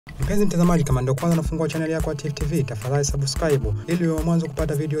Mpenzi mtazamaji, kama ndio kwanza unafungua channel yako ya Tifu TV, tafadhali subscribe ili uwe mwanzo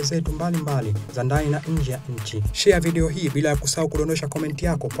kupata video zetu mbalimbali za ndani na nje ya nchi. Share video hii bila kusahau kudondosha comment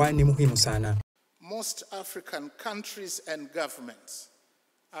yako, kwani ni muhimu sana. Most African countries and governments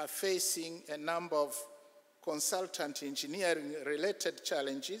are facing a number of consultant engineering related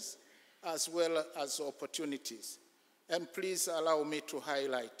challenges as well as opportunities. And please allow me to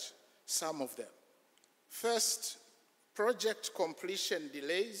highlight some of them. First, project completion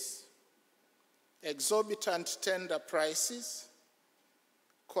delays, exorbitant tender prices,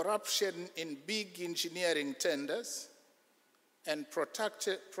 corruption in big engineering tenders, and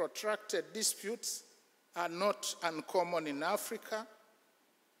protracted disputes are not uncommon in Africa,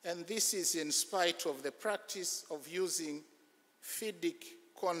 and this is in spite of the practice of using FIDIC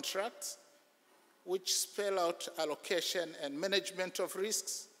contracts, which spell out allocation and management of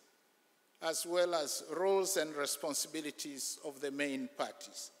risks, as well as roles and responsibilities of the main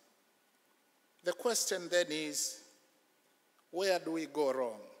parties. The question then is, where do we go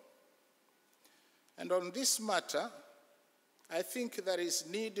wrong? And on this matter, I think there is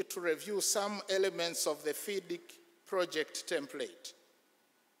need to review some elements of the FIDIC project template.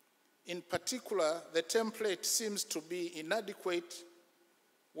 In particular, the template seems to be inadequate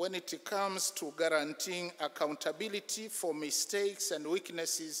when it comes to guaranteeing accountability for mistakes and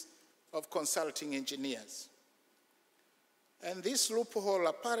weaknesses of consulting engineers. And this loophole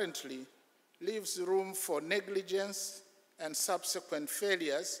apparently leaves room for negligence and subsequent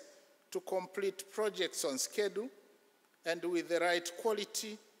failures to complete projects on schedule and with the right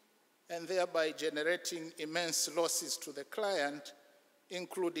quality, and thereby generating immense losses to the client,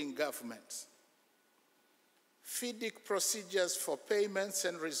 including governments. FIDIC procedures for payments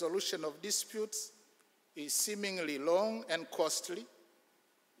and resolution of disputes is seemingly long and costly,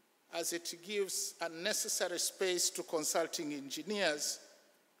 as it gives unnecessary space to consulting engineers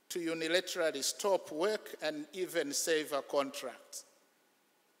to unilaterally stop work and even sever contracts.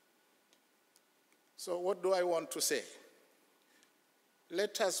 So what do I want to say?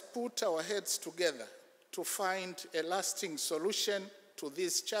 Let us put our heads together to find a lasting solution to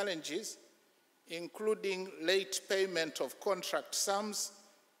these challenges, including late payment of contract sums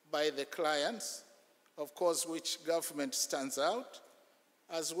by the clients, of course, which government stands out,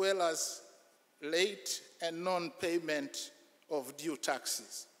 as well as late and non-payment of due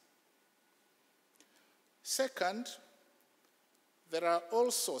taxes. Second, there are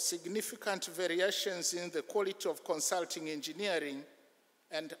also significant variations in the quality of consulting engineering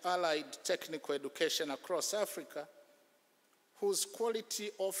and allied technical education across Africa, whose quality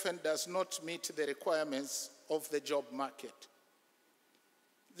often does not meet the requirements of the job market.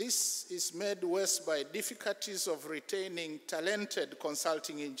 This is made worse by difficulties of retaining talented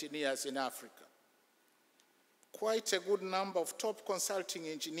consulting engineers in Africa. Quite a good number of top consulting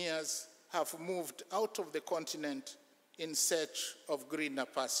engineers have moved out of the continent in search of greener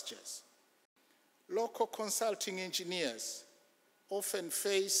pastures. Local consulting engineers often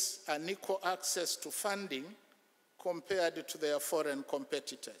face unequal access to funding compared to their foreign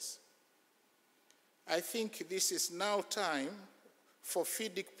competitors. I think this is now time for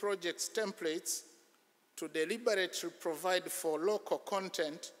FIDIC projects templates to deliberately provide for local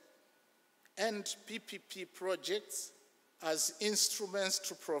content and PPP projects as instruments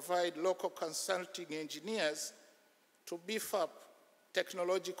to provide local consulting engineers to beef up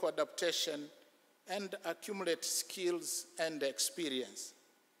technological adaptation and accumulate skills and experience.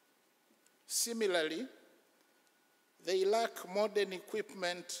 Similarly, they lack modern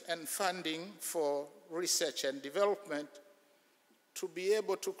equipment and funding for research and development to be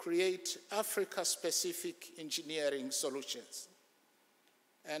able to create Africa-specific engineering solutions.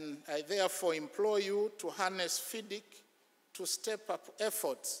 And I therefore implore you to harness FIDIC to step up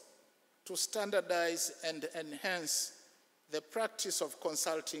efforts to standardize and enhance the practice of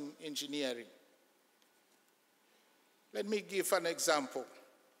consulting engineering. Let me give an example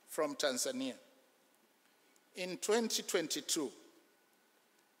from Tanzania. In 2022,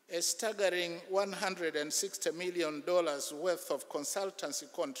 a staggering $160 million worth of consultancy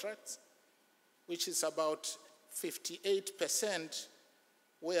contracts, which is about 58%,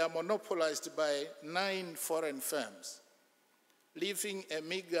 were monopolized by 9 foreign firms, leaving a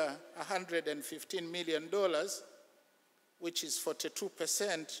meager $115 million, which is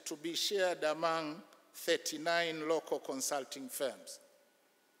 42%, to be shared among 39 local consulting firms.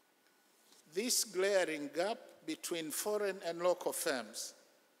 This glaring gap between foreign and local firms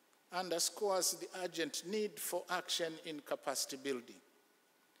underscores the urgent need for action in capacity building.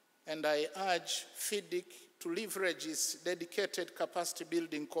 And I urge FIDIC to leverage its dedicated capacity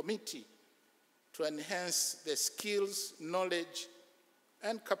building committee to enhance the skills, knowledge,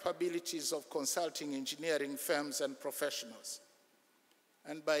 and capabilities of consulting engineering firms and professionals.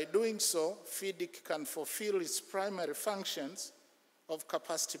 And by doing so, FIDIC can fulfill its primary functions of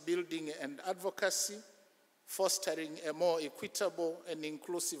capacity building and advocacy, fostering a more equitable and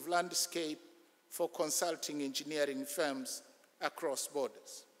inclusive landscape for consulting engineering firms across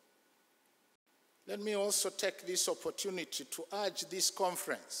borders. Let me also take this opportunity to urge this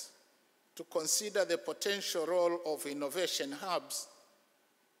conference to consider the potential role of innovation hubs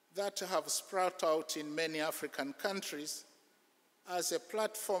that have sprouted out in many African countries as a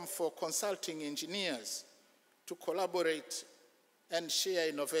platform for consulting engineers to collaborate and share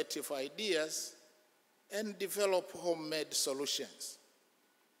innovative ideas and develop homemade solutions.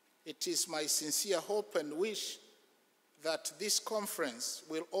 It is my sincere hope and wish that this conference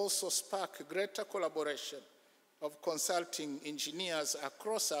will also spark greater collaboration of consulting engineers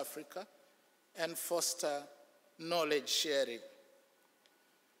across Africa and foster knowledge sharing.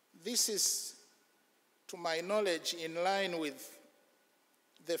 This is, to my knowledge, in line with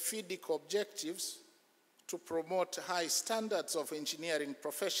the FIDIC objectives to promote high standards of engineering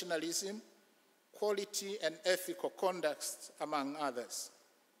professionalism, quality, and ethical conduct, among others.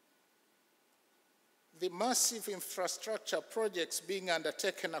 The massive infrastructure projects being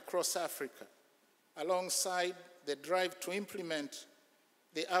undertaken across Africa, alongside the drive to implement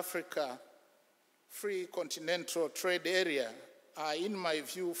the Africa Free Continental Trade Area, are, in my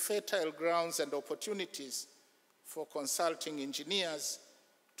view, fertile grounds and opportunities for consulting engineers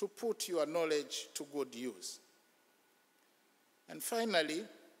to put your knowledge to good use. And finally,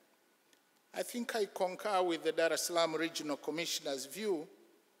 I think I concur with the Dar es Salaam Regional Commissioner's view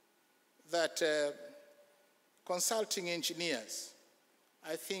that consulting engineers,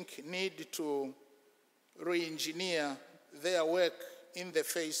 I think, need to re-engineer their work in the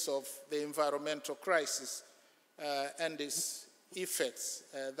face of the environmental crisis and its effects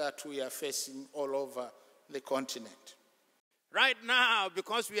that we are facing all over the continent. Right now,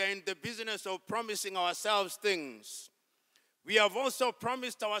 because we are in the business of promising ourselves things, we have also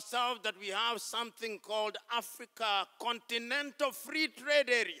promised ourselves that we have something called Africa Continental Free Trade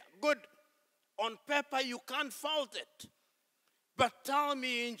Area. Good. On paper, you can't fault it. But tell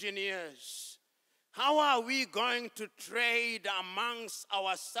me, engineers, how are we going to trade amongst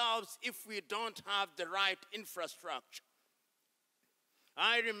ourselves if we don't have the right infrastructure?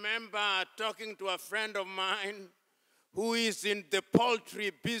 I remember talking to a friend of mine who is in the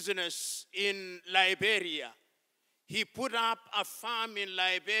poultry business in Liberia. He put up a farm in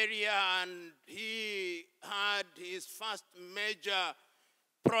Liberia and he had his first major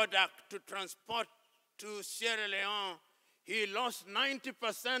product to transport to Sierra Leone. He lost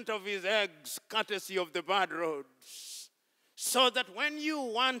 90% of his eggs courtesy of the bad roads. So that when you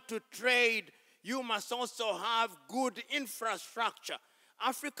want to trade, you must also have good infrastructure.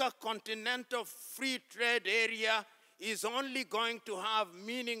 Africa Continental Free Trade Area is only going to have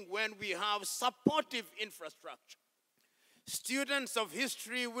meaning when we have supportive infrastructure. Students of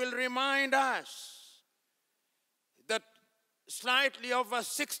history will remind us that slightly over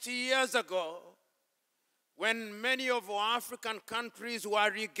 60 years ago, when many of our African countries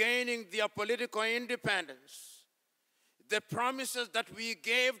were regaining their political independence, the promises that we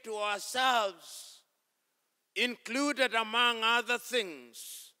gave to ourselves included, among other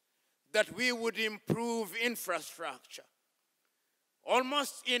things, that we would improve infrastructure.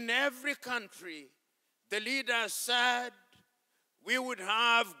 Almost in every country, the leaders said we would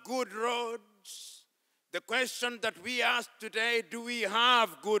have good roads. The question that we ask today, do we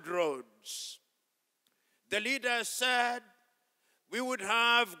have good roads? The leaders said we would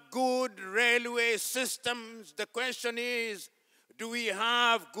have good railway systems. The question is, do we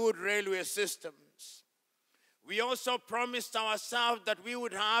have good railway systems? We also promised ourselves that we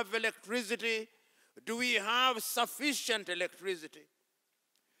would have electricity. Do we have sufficient electricity?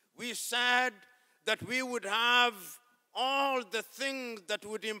 We said that we would have all the things that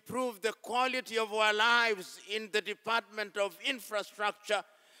would improve the quality of our lives in the Department of Infrastructure,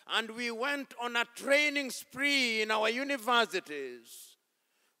 and we went on a training spree in our universities,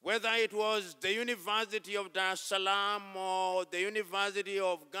 whether it was the University of Dar es Salaam or the University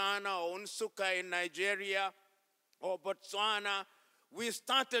of Ghana or Nsukka in Nigeria or Botswana. We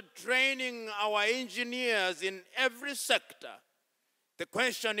started training our engineers in every sector. The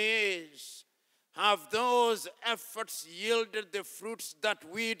question is, have those efforts yielded the fruits that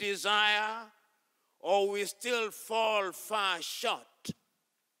we desire, or we still fall far short?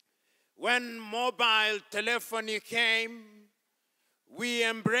 When mobile telephony came, we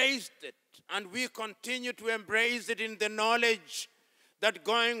embraced it, and we continue to embrace it in the knowledge that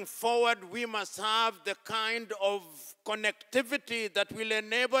going forward we must have the kind of connectivity that will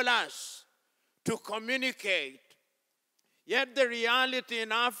enable us to communicate. Yet the reality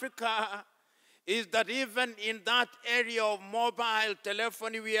in Africa is that even in that area of mobile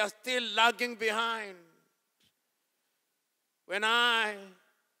telephony, we are still lagging behind. When I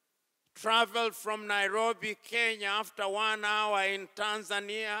traveled from Nairobi, Kenya, after 1 hour in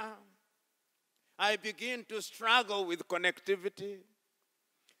Tanzania, I begin to struggle with connectivity.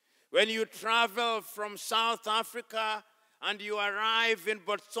 When you travel from South Africa and you arrive in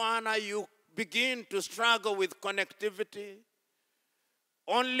Botswana, you begin to struggle with connectivity.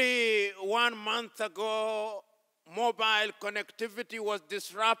 Only 1 month ago, mobile connectivity was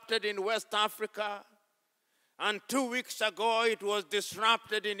disrupted in West Africa. And 2 weeks ago, it was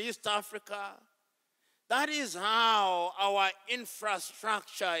disrupted in East Africa. That is how our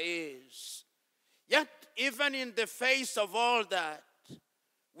infrastructure is. Yet, even in the face of all that,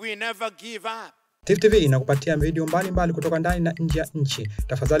 we never give up. Tifu TV inakupatia video mbalimbali kutoka ndani na nje ya nchi.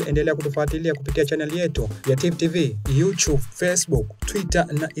 Tafadhali endelea kutufuatilia kupitia channel yetu ya Tifu TV, YouTube, Facebook, Twitter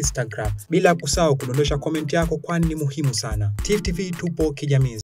na Instagram. Bila kusahau kudondosha comment yako kwani ni muhimu sana. Tifu TV tupo kijamii.